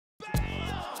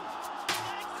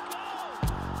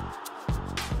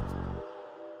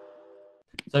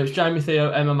So it's Jamie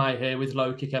Theo MMA here with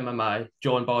LowKick MMA,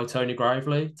 joined by Tony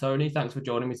Gravely. Tony, thanks for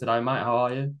joining me today, mate. How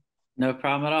are you? No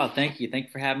problem at all. Thank you. Thank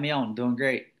you for having me on. Doing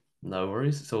great. No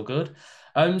worries, it's all good.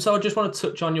 So I just want to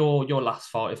touch on your last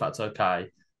fight, if that's okay.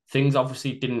 Things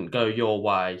obviously didn't go your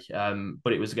way,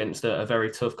 but it was against a very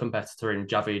tough competitor in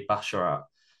Javid Basharat.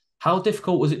 How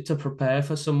difficult was it to prepare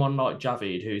for someone like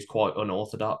Javid, who's quite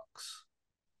unorthodox?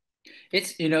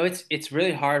 It's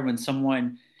really hard when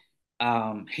someone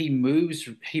he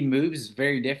moves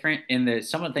very different in the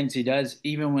some of the things he does,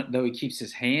 even though he keeps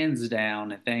his hands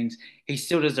down and things, he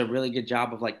still does a really good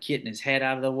job of like getting his head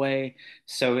out of the way.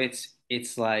 So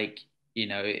it's like,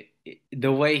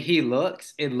 the way he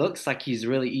looks, it looks like he's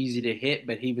really easy to hit,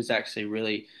 but he was actually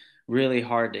really, really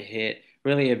hard to hit,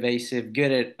 really evasive,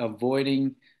 good at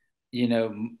avoiding,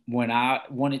 when I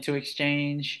wanted to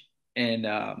exchange, and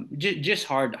just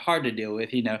hard to deal with.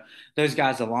 Those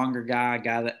guys, a longer guy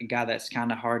that's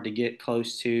kind of hard to get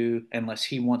close to unless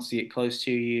he wants to get close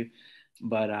to you.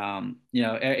 But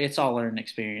it's all learning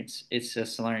experience. It's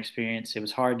just a learning experience. It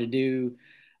was hard to do.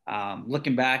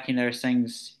 Looking back, there's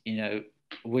things,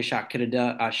 wish I could have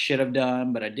done, I should have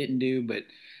done, but I didn't do. But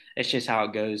it's just how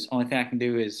it goes. Only thing I can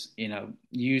do is,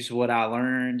 use what I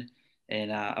learned and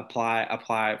apply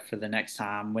it for the next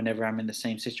time whenever I'm in the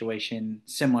same situation,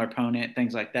 similar opponent,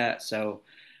 things like that. So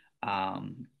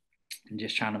um, I'm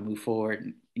just trying to move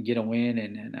forward and get a win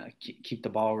and keep the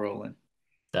ball rolling.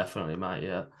 Definitely, mate.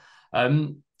 Yeah.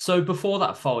 So before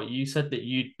that fight, you said that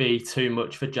you'd be too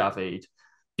much for Javid.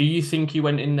 Do you think you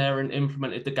went in there and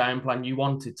implemented the game plan you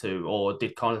wanted to, or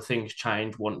did kind of things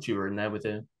change once you were in there with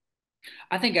him?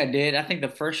 I think I did. I think the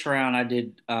first round I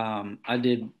did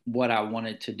what I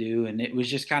wanted to do, and it was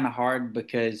just kind of hard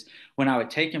because when I would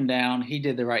take him down, he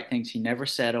did the right things. He never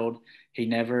settled. He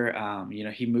never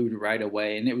he moved right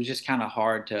away, and it was just kind of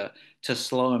hard to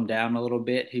slow him down a little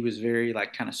bit. He was very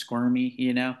like kind of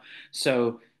squirmy.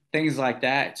 So things like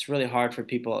that, it's really hard for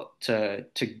people to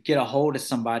get a hold of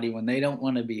somebody when they don't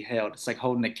want to be held. It's like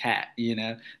holding a cat,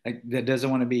 like that doesn't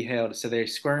want to be held. So they're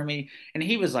squirmy, and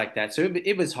he was like that. So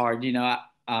it was hard.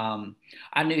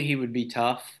 I knew he would be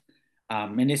tough,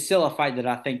 and it's still a fight that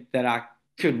I think that I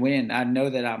could win. I know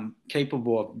that I'm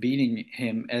capable of beating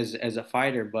him as a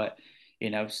fighter, but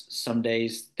some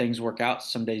days things work out,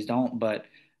 some days don't. But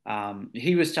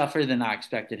he was tougher than I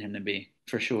expected him to be,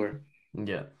 for sure.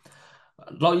 Yeah.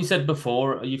 Like you said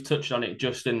before, you've touched on it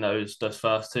just in those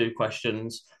first two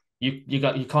questions. You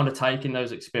kind of taking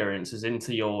those experiences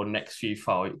into your next few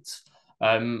fights.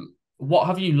 What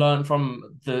have you learned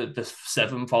from the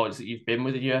seven fights that you've been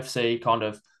with the UFC, kind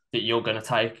of that you're going to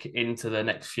take into the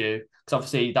next few? Because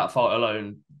obviously that fight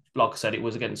alone, like I said, it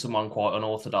was against someone quite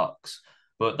unorthodox,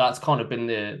 but that's kind of been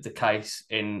the case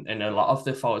in a lot of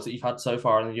the fights that you've had so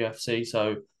far in the UFC.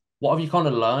 So what have you kind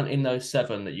of learned in those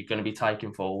seven that you're going to be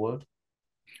taking forward?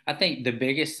 I think the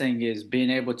biggest thing is being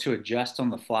able to adjust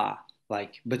on the fly,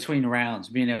 like between rounds,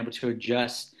 being able to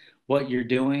adjust what you're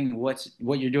doing, what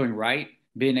you're doing right,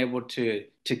 being able to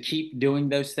keep doing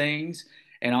those things,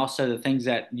 and also the things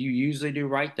that you usually do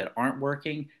right that aren't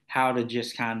working, how to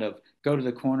just kind of go to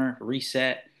the corner,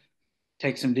 reset,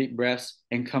 take some deep breaths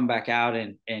and come back out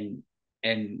and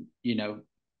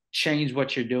change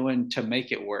what you're doing to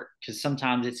make it work, because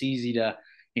sometimes it's easy to,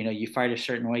 you fight a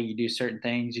certain way, you do certain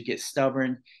things, you get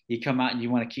stubborn, you come out and you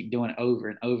want to keep doing it over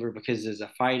and over because as a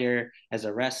fighter, as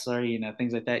a wrestler,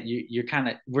 things like that, you're kind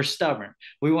of, we're stubborn,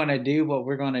 we want to do what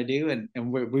we're going to do, and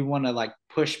we want to like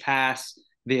push past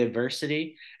the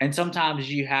adversity, and sometimes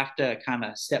you have to kind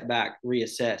of step back,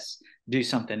 reassess, do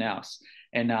something else.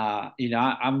 And I'm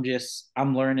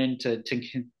learning to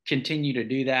continue to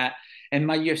do that, and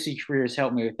my UFC career has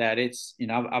helped me with that. It's,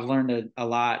 I've learned a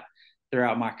lot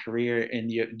throughout my career,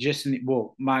 and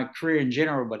well, my career in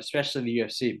general, but especially the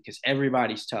UFC, because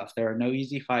everybody's tough. There are no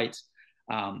easy fights.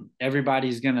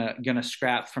 Everybody's gonna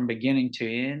scrap from beginning to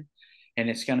end, and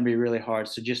it's gonna be really hard.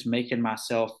 So just making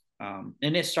myself, and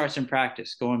it starts in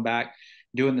practice, going back,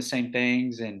 doing the same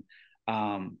things, and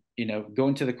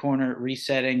going to the corner,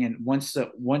 resetting, and once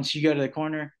you go to the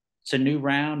corner, it's a new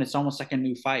round. It's almost like a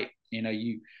new fight.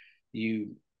 You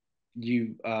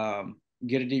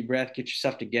get a deep breath, get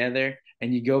yourself together,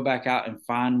 and you go back out and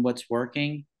find what's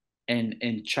working, and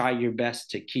try your best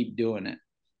to keep doing it.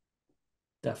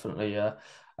 Definitely, yeah.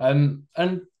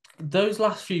 And those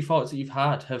last few fights that you've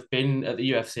had have been at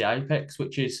the UFC Apex,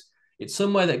 which is it's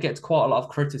somewhere that gets quite a lot of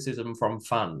criticism from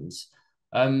fans.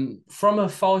 From a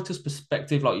fighter's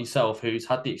perspective, like yourself, who's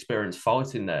had the experience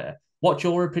fighting there, what's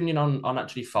your opinion on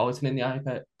actually fighting in the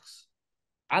Apex?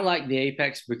 I like the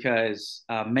Apex because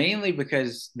mainly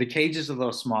because the cage is a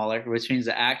little smaller, which means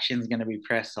the action is going to be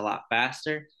pressed a lot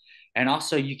faster. and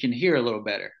also you can hear a little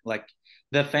better. Like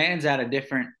the fans add a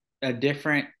different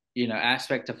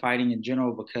aspect to fighting in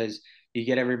general, because you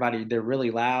get everybody, they're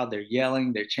really loud, they're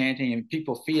yelling, they're chanting, and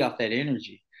people feed off that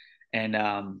energy. And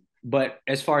but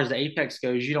as far as the apex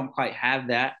goes, you don't quite have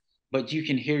that, but you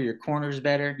can hear your corners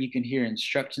better, you can hear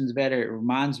instructions better. It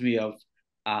reminds me of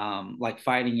like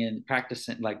fighting and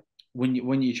practicing, like when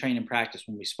you train and practice,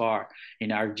 when we spar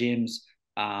in our gyms.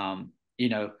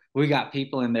 We got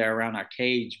people in there around our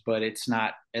cage, but it's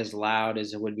not as loud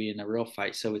as it would be in the real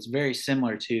fight. So it's very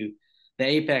similar to the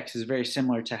apex is very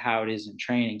similar to how it is in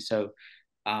training. So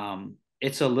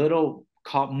it's a little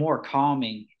more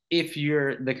calming if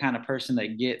you're the kind of person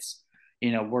that gets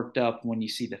worked up when you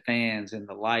see the fans and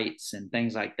the lights and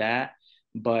things like that.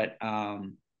 But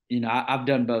I've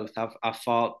done both. I've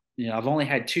fought. I've only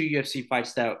had two UFC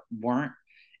fights that weren't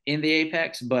in the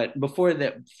apex, but before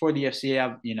the UFC,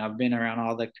 I've been around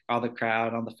all the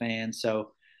crowd, all the fans.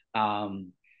 So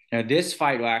this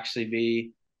fight will actually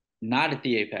be not at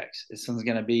the apex. This one's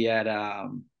going to be at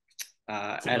at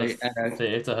a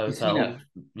Theatre casino. hotel.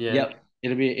 Yeah. Yep,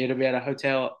 it'll be at a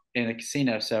hotel in a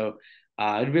casino. So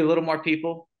it'll be a little more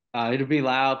people. It'll be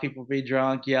loud. People will be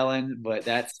drunk, yelling, but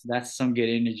that's some good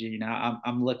energy.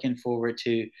 I'm looking forward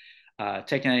to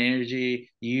taking that energy,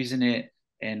 using it,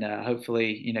 and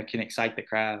hopefully can excite the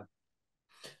crowd.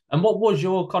 And what was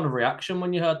your kind of reaction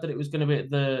when you heard that it was going to be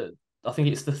at the, I think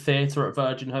it's the theatre at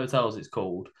Virgin Hotels, it's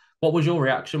called. What was your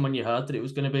reaction when you heard that it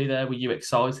was going to be there? Were you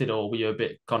excited, or were you a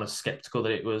bit kind of skeptical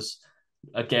that it was,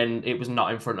 again, it was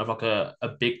not in front of like a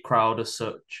big crowd as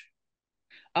such?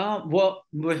 Well,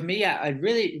 with me, I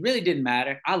really didn't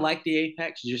matter. I like the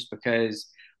Apex just because,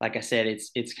 like I said,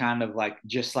 it's kind of like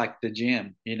just like the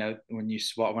gym. When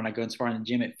I go and spar in the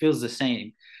gym, it feels the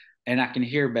same, and I can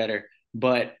hear better.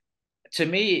 But to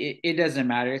me, it doesn't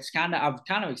matter. I'm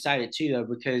kind of excited too, though,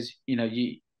 because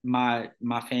my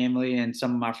family and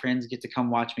some of my friends get to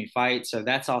come watch me fight, so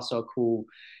that's also a cool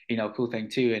thing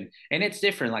too. And it's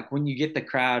different, like when you get the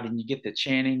crowd and you get the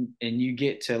chanting and you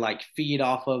get to like feed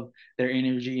off of their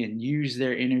energy and use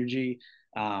their energy.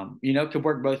 It could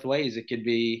work both ways. It could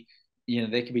be,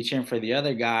 they could be cheering for the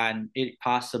other guy, and it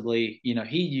possibly,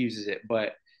 he uses it.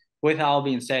 But with all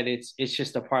being said, it's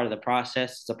just a part of the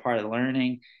process. It's a part of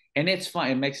learning, and it's fun.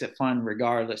 It makes it fun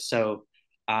regardless. So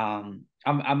I'm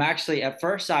actually, at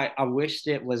first I wished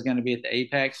it was going to be at the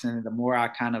Apex, and the more I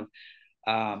kind of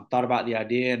thought about the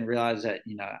idea and realized that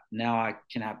now I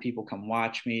can have people come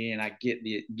watch me and I get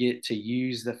to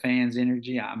use the fans'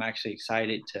 energy. I'm actually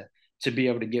excited to be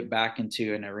able to get back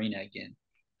into an arena again.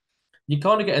 You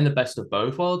kind of getting the best of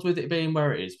both worlds with it being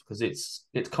where it is, because it's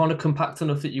kind of compact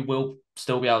enough that you will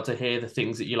still be able to hear the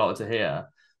things that you like to hear,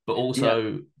 but Yeah,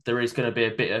 also there is going to be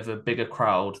a bit of a bigger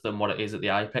crowd than what it is at the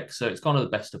Apex. So it's kind of the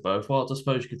best of both worlds. I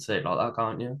suppose you could say it like that,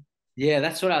 can't you? yeah,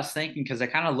 that's what I was thinking, because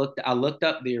I looked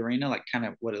up the arena, like kind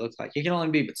of what it looks like. It can only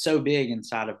be but so big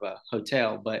inside of a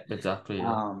hotel, but Exactly.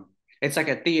 Yeah. um, it's like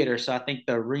a theater. So I think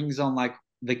the rings on like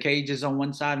the cages on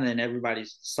one side, and then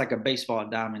it's like a baseball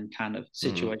diamond kind of Mm.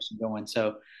 situation going.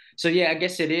 So yeah, I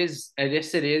guess it is. I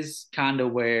guess it is kind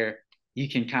of where you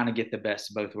can kind of get the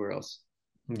best of both worlds.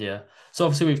 Yeah. So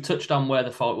obviously we've touched on where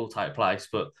the fight will take place,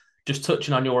 but just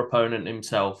touching on your opponent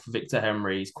himself, Victor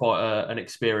Henry, he's quite an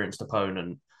experienced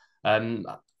opponent. Um,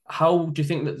 how do you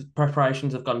think that the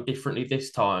preparations have gone differently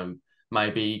this time,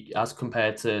 maybe as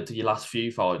compared to your last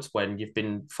few fights when you've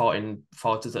been fighting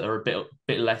fighters that are a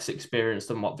bit less experienced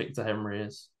than what Victor Henry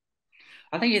is?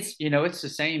 I think it's the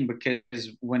same, because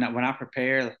when I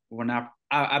prepare,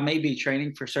 I may be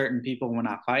training for certain people when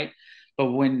I fight,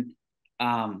 but when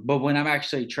I'm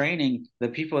actually training, the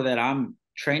people that I'm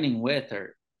training with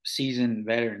are seasoned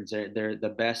veterans. They're the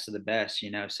best of the best.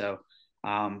 So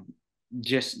um,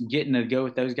 just getting to go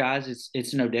with those guys,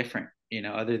 it's no different.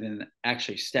 Other than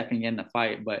actually stepping in the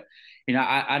fight. But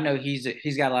I know he's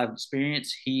got a lot of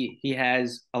experience. He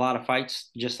has a lot of fights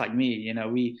just like me.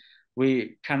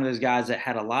 We kind of those guys that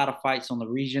had a lot of fights on the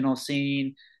regional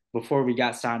scene before we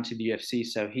got signed to the UFC.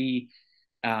 So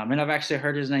and I've actually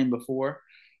heard his name before,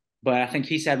 but I think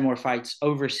he's had more fights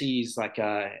overseas, like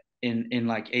in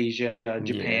like Asia, Yeah.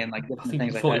 Japan, like I different think he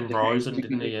things like fought that, in different Ryzen, Asian didn't he?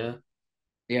 countries.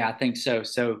 Yeah. Yeah, I think so.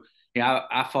 So yeah,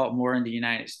 I fought more in the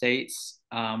United States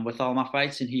with all my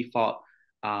fights, and he fought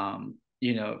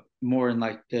more in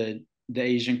like the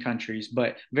Asian countries,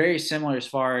 but very similar as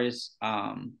far as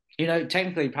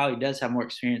technically he probably does have more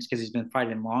experience because he's been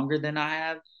fighting longer than I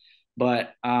have.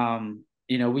 But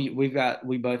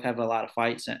we both have a lot of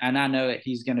fights, and I know that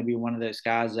he's going to be one of those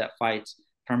guys that fights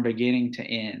from beginning to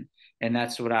end, and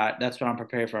that's what I'm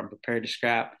prepared for. I'm prepared to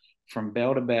scrap from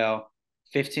bell to bell,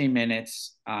 15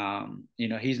 minutes.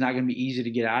 He's not going to be easy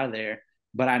to get out of there,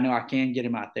 but I know I can get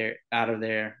him out of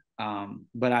there.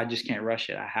 But I just can't rush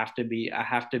it. I have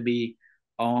to be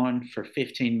on for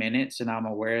 15 minutes, and I'm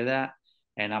aware of that,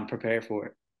 and I'm prepared for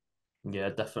it. Yeah,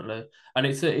 definitely. And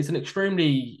it's an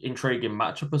extremely intriguing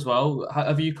matchup as well.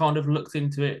 Have you kind of looked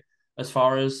into it as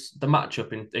far as the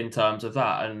matchup in terms of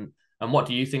that, and what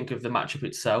do you think of the matchup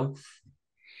itself?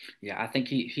 Yeah, I think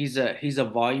he's a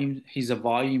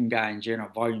volume guy in general,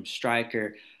 volume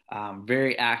striker,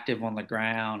 very active on the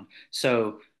ground.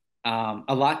 So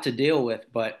a lot to deal with,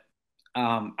 but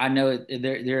I know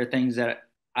there are things that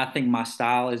I think my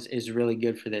style is really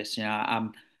good for this.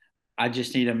 I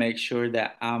just need to make sure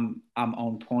that I'm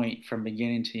on point from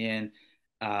beginning to end.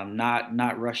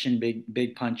 Not rushing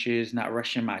big punches, not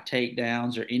rushing my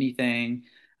takedowns or anything.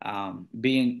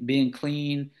 Being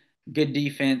clean, good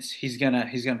defense. He's gonna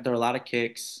throw a lot of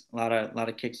kicks, a lot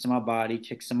of kicks to my body,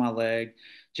 kicks to my leg.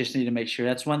 Just need to make sure.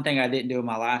 That's one thing I didn't do in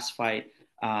my last fight.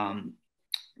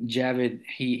 Javid,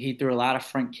 he threw a lot of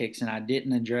front kicks, and I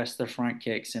didn't address the front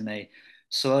kicks, and they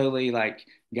slowly like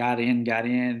got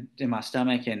in my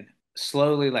stomach, and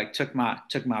slowly like took my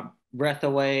breath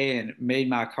away and made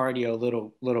my cardio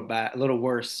a little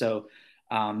worse. So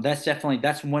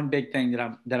that's one big thing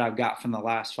that I've got from the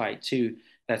last fight too.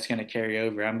 That's going to carry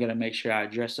over. I'm going to make sure I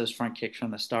address those front kicks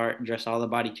from the start, address all the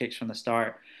body kicks from the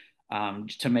start,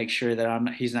 to make sure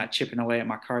that he's not chipping away at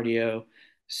my cardio.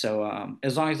 So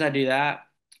as long as I do that,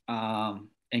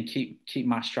 and keep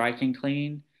my striking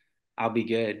clean, I'll be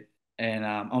good. And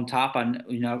on top,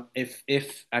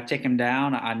 if I take him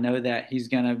down, I know that he's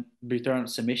gonna be throwing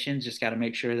submissions. Just got to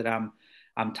make sure that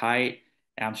I'm tight,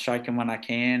 and I'm striking when I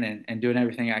can, and doing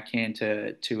everything I can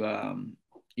to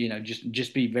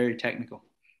just be very technical.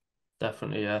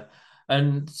 Definitely, yeah.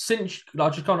 And since I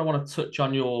just kind of want to touch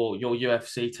on your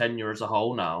UFC tenure as a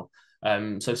whole now.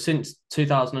 So since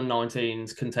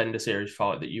 2019's Contender Series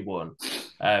fight that you won,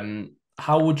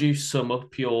 how would you sum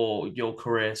up your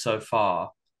career so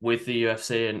far with the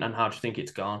UFC, and how do you think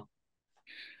it's gone?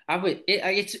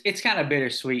 It's kind of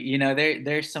bittersweet.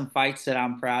 There's some fights that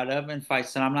I'm proud of and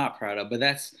fights that I'm not proud of, but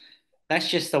that's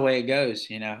just the way it goes.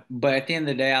 But at the end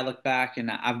of the day, I look back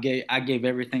and I gave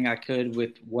everything I could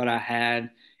with what I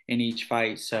had in each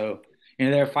fight. So,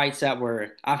 there are fights that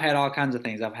I've had all kinds of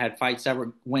things. I've had fights that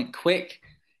went quick.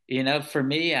 For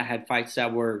me, I had fights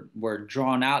that were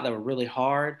drawn out, that were really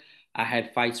hard. I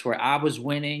had fights where I was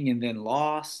winning and then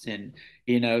lost, and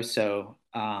so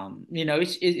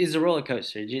it's a roller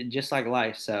coaster, just like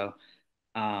life. So,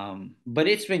 but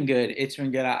it's been good. It's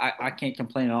been good. I can't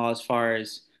complain at all as far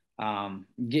as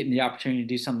getting the opportunity to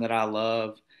do something that I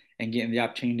love and getting the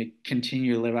opportunity to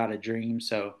continue to live out a dream.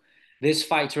 So this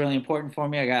fight's really important for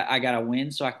me. I got to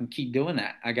win so I can keep doing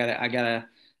that. I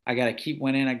gotta keep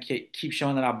winning. I keep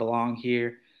showing that I belong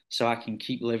here so I can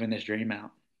keep living this dream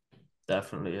out.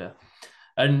 Definitely, yeah.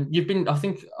 And I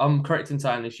think I'm correct in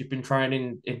saying this, you've been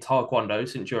training in Taekwondo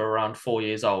since you're around 4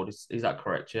 years old. Is that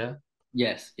correct? Yeah.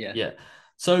 Yes, yes. Yeah.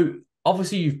 So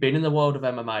obviously you've been in the world of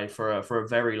MMA for a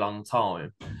very long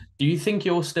time. Do you think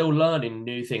you're still learning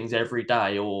new things every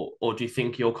day, or do you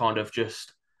think you're kind of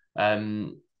just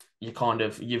you're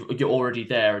already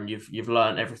there and you've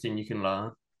learned everything you can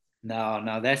learn? No,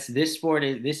 no, this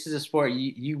is a sport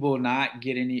you will not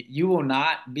get any you will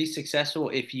not be successful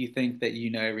if you think that you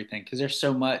know everything, because there's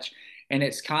so much, and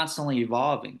it's constantly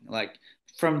evolving. Like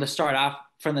from the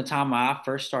time I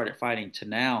first started fighting to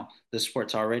now, the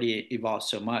sport's already evolved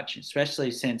so much, especially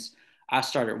since I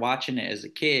started watching it as a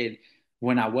kid.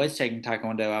 When I was taking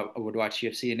Taekwondo, I would watch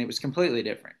UFC, and it was completely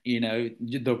different.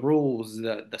 The rules,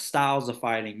 the styles of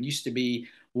fighting used to be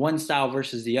one style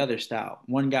versus the other style.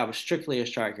 One guy was strictly a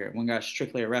striker, one guy was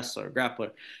strictly a wrestler,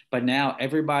 grappler. But now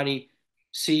everybody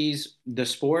sees the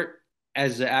sport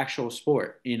as the actual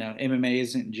sport. MMA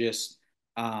isn't just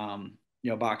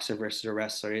boxer versus a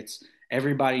wrestler. It's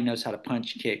everybody knows how to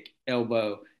punch, kick,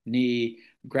 elbow, knee,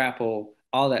 grapple,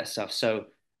 all that stuff. So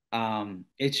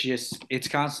it's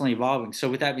constantly evolving. So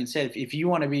with that being said, if you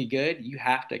want to be good, you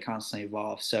have to constantly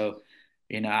evolve. So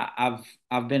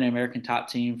I've been an American top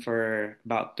team for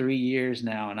about 3 years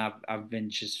now, and I've been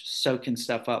just soaking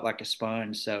stuff up like a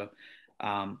sponge. So,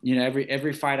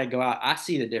 every fight I go out, I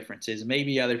see the differences.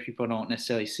 Maybe other people don't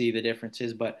necessarily see the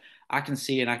differences, but I can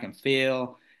see and I can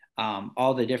feel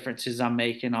all the differences I'm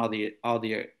making, the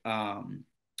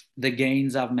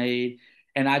gains I've made,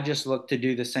 and I just look to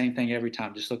do the same thing every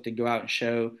time. Just look to go out and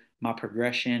show my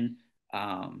progression,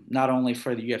 not only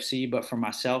for the UFC but for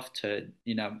myself.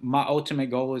 My ultimate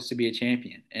goal is to be a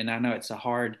champion, and I know it's a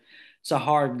hard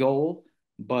goal,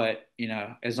 but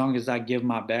as long as I give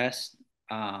my best,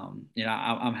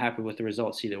 I'm happy with the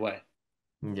results either way.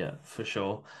 Yeah, for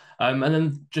sure. And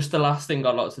then just the last thing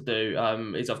I'd like to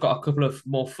do is I've got a couple of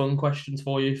more fun questions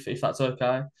for you, if that's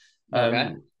okay.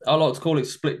 Okay. I like to call it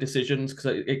split decisions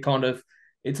because it kind of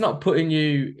it's not putting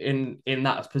you in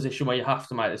that position where you have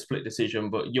to make a split decision,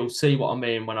 but you'll see what I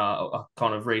mean when I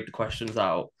kind of read the questions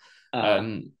out. Uh,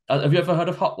 Have you ever heard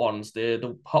of Hot Ones,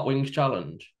 the Hot Wings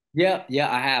Challenge? yeah,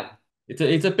 yeah, I have.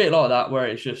 It's a bit like that where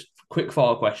it's just quick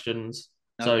fire questions.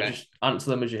 So Okay. just answer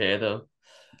them as you hear them.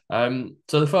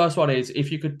 So the first one is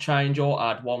if you could change or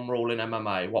add one rule in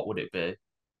MMA, what would it be?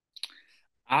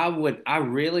 I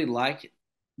really like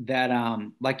that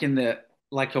like in the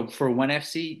for one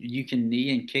FC you can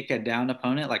knee and kick a down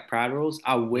opponent like Pride rules.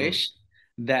 I Mm. wish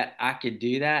that I could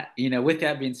do that. With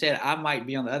that being said, I might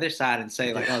be on the other side and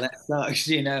say like, Yeah. "Oh, that sucks."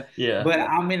 Yeah. But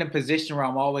I'm in a position where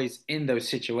I'm always in those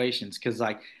situations because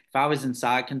like if I was in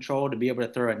side control to be able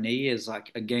to throw a knee is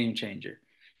like a game changer.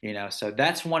 So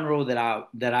that's one rule that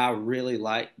I really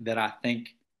like that I think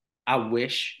I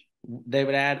wish they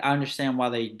would add. I understand why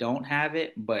they don't have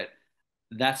it, but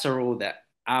that's a rule that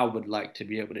I would like to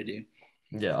be able to do.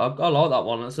 Yeah, I like that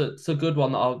one. It's a good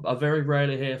one that I very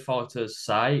rarely hear fighters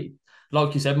say.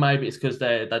 Like you said, maybe it's because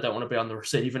they don't want to be on the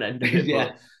receiving end of it,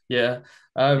 but Yeah,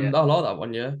 yeah, yeah. I like that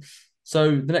one. Yeah.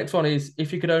 So the next one is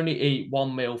if you could only eat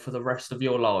one meal for the rest of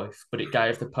your life, but it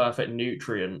gave the perfect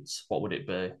nutrients, what would it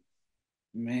be?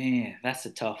 Man, that's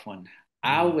a tough one.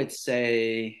 I Mm. would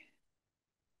say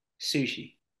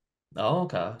sushi. Oh,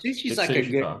 okay. Sushi's Big like a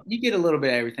sushi good, fan. you get a little bit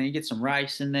of everything. You get some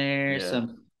rice in there, Yeah,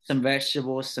 some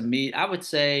vegetables, some meat. I would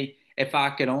say if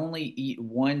I could only eat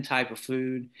one type of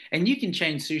food, and you can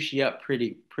change sushi up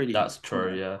pretty, that's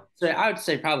true. Yeah. So I would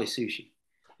say probably sushi.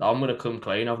 I'm gonna come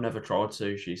clean. I've never tried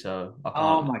sushi, so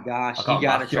Oh my I gosh, you can't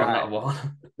got to back you on try that it. one.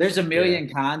 There's a Yeah. million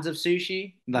kinds of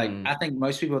sushi. Like Mm. I think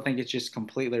most people think it's just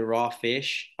completely raw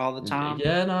fish all the time,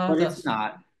 Yeah, no, but it's that's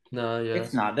not. no, yeah.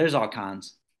 It's not. There's all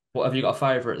kinds. What have you got a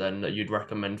favorite then that you'd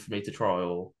recommend for me to try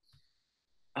or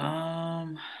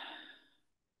Um,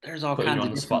 there's all putting you kinds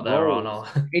on of the spot different there, aren't rolls.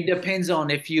 I? It depends on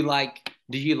if you like,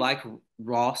 do you like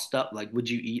raw stuff? Like, would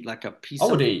you eat like a I piece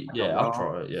would of eat, like a yeah, I'd raw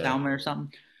try it, yeah. salmon or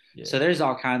something? Yeah. So there's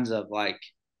all kinds of like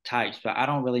types, but I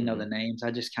don't really know the Hmm. names.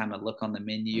 I just kind of look on the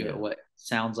menu at Yeah. what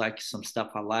sounds like some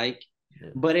stuff I like, Yeah.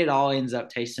 but it all ends up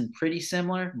tasting pretty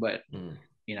similar, but Mm.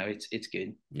 it's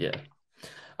good. Yeah.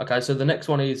 Okay, so the next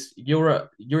one is you're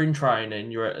in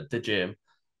training, you're at the gym,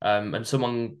 and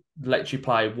someone lets you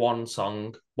play one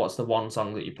song. What's the one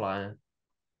song that you're playing?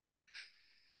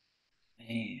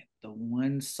 Man, the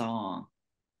one song.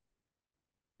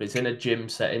 It's in a gym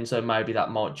setting, so maybe that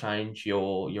might change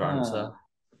your answer. Uh,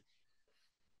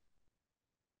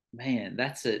 Man,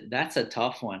 that's a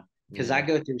tough one because I Mm.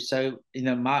 go through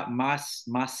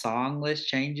my song list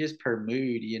changes per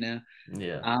mood.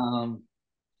 Yeah. Um,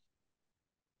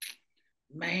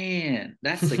 man,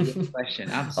 that's a good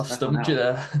question. I'm I've stuck on stumped that you one.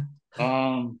 there.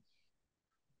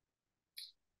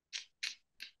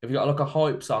 Have you got like a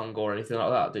hype song or anything like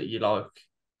that that you like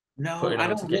No, putting I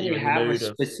on to don't get you really in the have a mood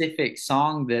of? specific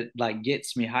song that like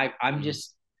gets me hype. Mm.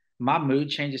 My mood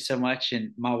changes so much,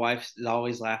 and my wife is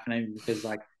always laughing at me because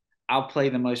like I'll play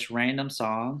the most random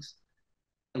songs,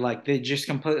 like they just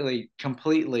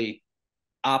completely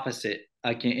opposite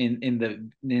like in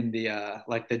the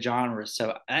like the genre.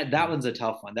 So that Mm. one's a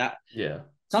tough one. That Yeah.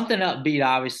 something upbeat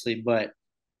obviously, but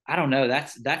I don't know.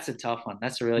 That's a tough one.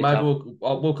 That's a really Maybe tough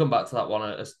one. we'll come back to that one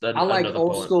at I like another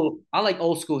old point. school. I like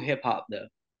old school hip hop though.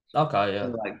 Okay, So yeah.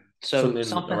 like Something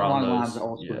something around along the lines of those.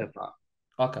 old school Yeah. hip hop.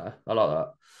 Okay, I like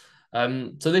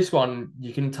that. So this one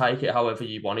you can take it however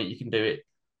you want it. You can do it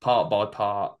part by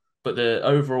part. But the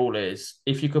overall is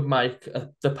if you could make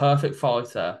the perfect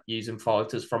fighter using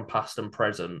fighters from past and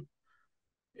present,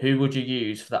 who would you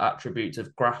use for the attributes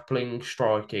of grappling,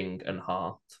 striking, and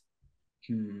heart?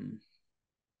 Hmm.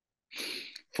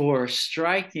 For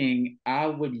striking, I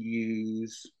would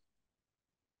use.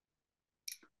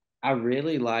 I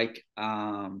really like.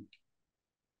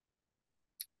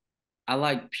 I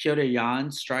like Piotr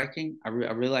Jan's striking. I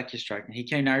really like his striking. He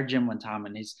came to our gym one time,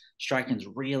 and his striking's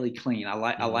really clean. I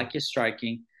Mm, like his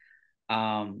striking.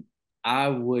 Um, I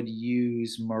would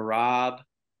use Marab's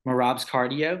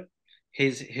cardio.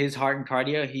 His heart and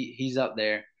cardio. He's up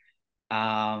there.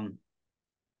 Um,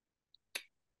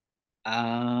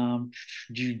 um,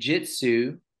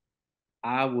 Jiu-jitsu.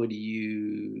 I would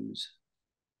use.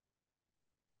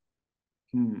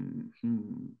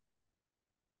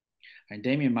 And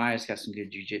Damian Myers got some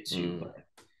good jujitsu, mm.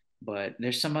 but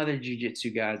there's some other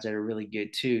jujitsu guys that are really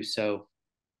good too. So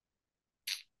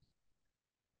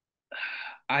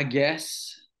I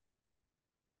guess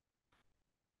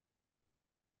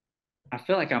I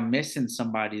feel like I'm missing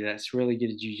somebody that's really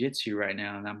good at jujitsu right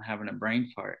now, and I'm having a brain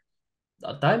fart.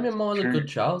 Damien Moore's a Current. good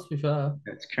shout, to be fair.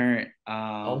 That's current.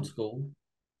 Old school.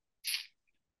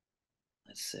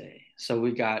 Let's see. So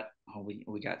we got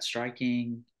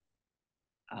striking.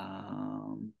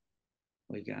 Um,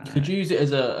 we You could got use it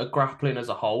as a grappling as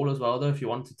a whole as well, though, if you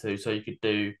wanted to. So you could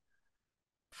do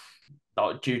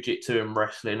like jiu-jitsu and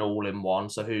wrestling all in one.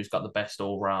 So who's got the best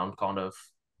all-round kind of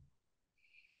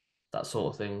that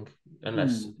sort of thing?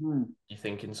 Unless hmm, you're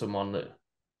thinking someone that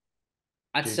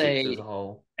I'd jiu-jitsu as a say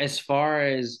whole. as far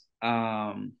as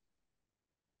I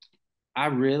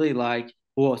really like,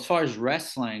 well, as far as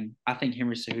wrestling, I think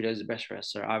Henry Cejudo is the best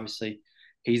wrestler. Obviously,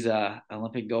 he's a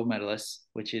Olympic gold medalist,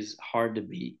 which is hard to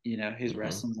beat. You know, his Hmm.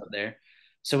 wrestling's up there,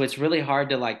 so it's really hard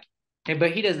to like.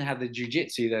 But he doesn't have the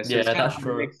jujitsu though, so it's Yeah, kind of that's hard to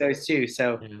true. mix those two.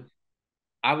 So Yeah.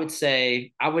 I would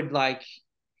say I would like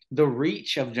the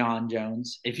reach of John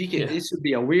Jones. If you could, Yeah. this would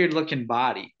be a weird looking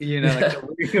body, you know, like Yeah. a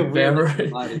weird looking Very.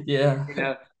 body, Yeah. you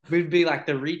know, it would be like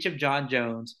the reach of John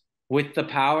Jones with the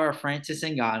power of Francis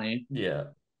Ngannou. Yeah.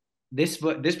 This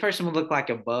person would look like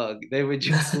a bug. They would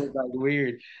just look like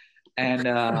weird. And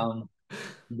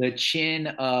the chin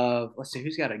of, let's see,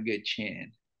 who's got a good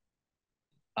chin?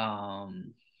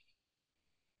 Um,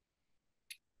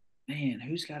 Man,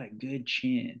 who's got a good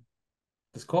chin?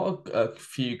 There's quite a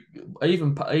few,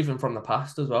 even from the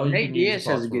past as well. You Nate can use the Diaz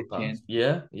has fights a from good the chin. past.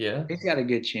 Yeah, yeah. He's got a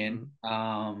good chin.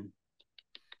 Mm.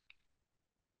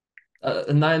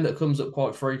 A name that comes up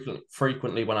quite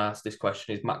frequently when I ask this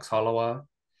question is Max Holloway.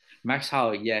 Max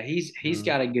Holloway, yeah, he's Mm.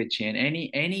 got a good chin,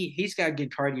 and he's got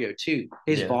good cardio too.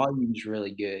 His Yeah. volume's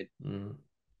really good. Mm.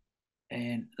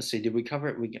 And let's see, did we cover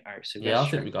it? All right, so we got Yeah, I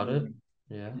think we got it.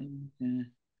 striking, Yeah.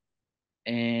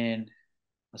 and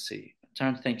let's see. I'm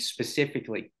trying to think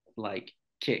specifically like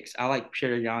kicks. I like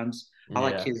Peter Yan's. I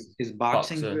like Yeah. his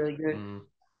boxing's Boxer. really good. Mm.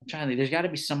 I'm trying to think. There's got to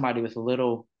be somebody with a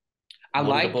little. I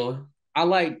Wonder like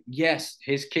Boy. yes,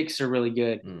 his kicks are really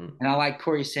good, Mm. and I like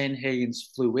Corey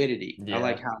Sandhagen's fluidity. I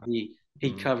like Yeah. how he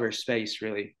Mm. covers space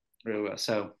really well.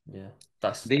 So Yeah.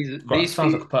 That's these great. these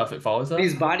Sounds like a perfect fighter.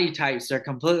 these body types are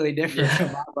completely different from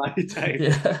Yeah. my body type.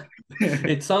 Yeah.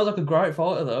 It sounds like a great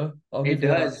fighter though. I'll It give you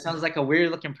does. that. It sounds like a weird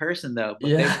looking person though, but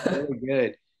they're Yeah. really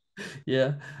good.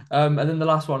 Yeah. And then the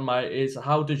last one, mate, is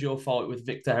how does your fight with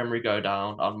Victor Henry go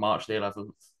down on March the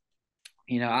 11th?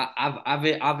 You know,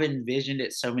 I've envisioned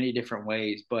it so many different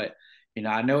ways, but you know,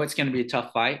 I know it's going to be a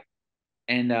tough fight,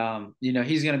 and you know,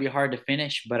 he's going to be hard to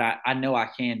finish, but I know I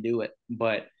can do it.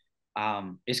 But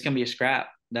it's going to be a scrap.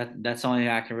 That's the only thing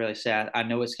I can really say. I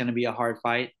know it's going to be a hard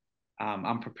fight.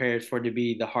 I'm prepared for it to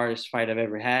be the hardest fight I've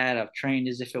ever had. I've trained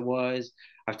as if it was.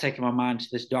 I've taken my mind to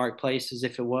this dark place as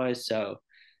if it was. So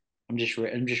I'm just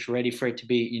ready for it to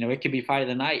be. You know, it could be fight of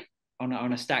the night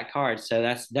on a stacked card. So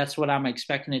that's what I'm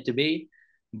expecting it to be.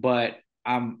 But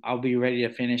I'll be ready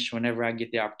to finish whenever I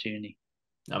get the opportunity.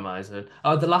 Amazing.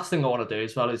 The last thing I want to do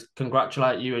as well is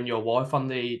congratulate you and your wife on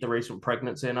the recent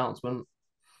pregnancy announcement.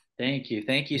 Thank you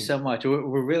Mm. so much.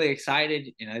 We're really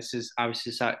excited. You know, this is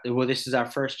obviously well, this is our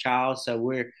first child, so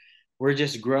we're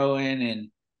just growing, and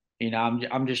you know,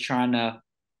 I'm just trying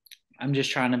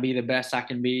to be the best I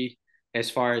can be as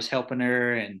far as helping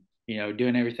her and you know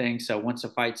doing everything. So once the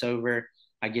fight's over,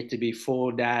 I get to be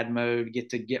full dad mode, get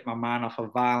to get my mind off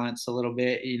of violence a little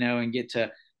bit, you know, and get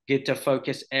to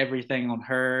focus everything on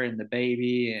her and the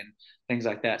baby and things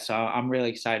like that. So I'm really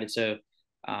excited. So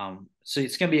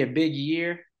it's gonna be a big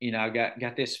year. You know, I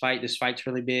got this fight. This fight's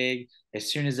really big.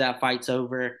 As soon as that fight's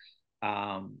over,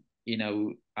 you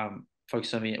know, I'm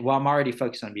focused on being. Well, I'm already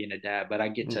focused on being a dad, but I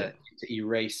get Yeah. to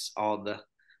erase all the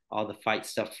fight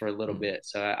stuff for a little Mm. bit.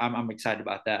 So I'm excited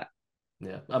about that.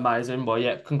 Yeah. Amazing. Well,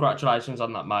 yeah, congratulations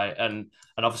on that, mate. And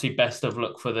obviously best of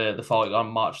luck for the fight on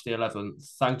March the 11th.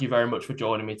 Thank you very much for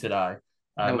joining me today.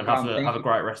 No And problem. have a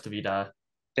great rest of your day.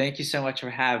 Thank you so much for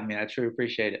having me. I truly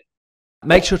appreciate it.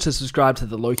 Make sure to subscribe to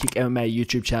the LowKick MMA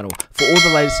YouTube channel for all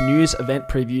the latest news, event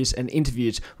previews, and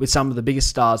interviews with some of the biggest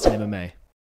stars in MMA.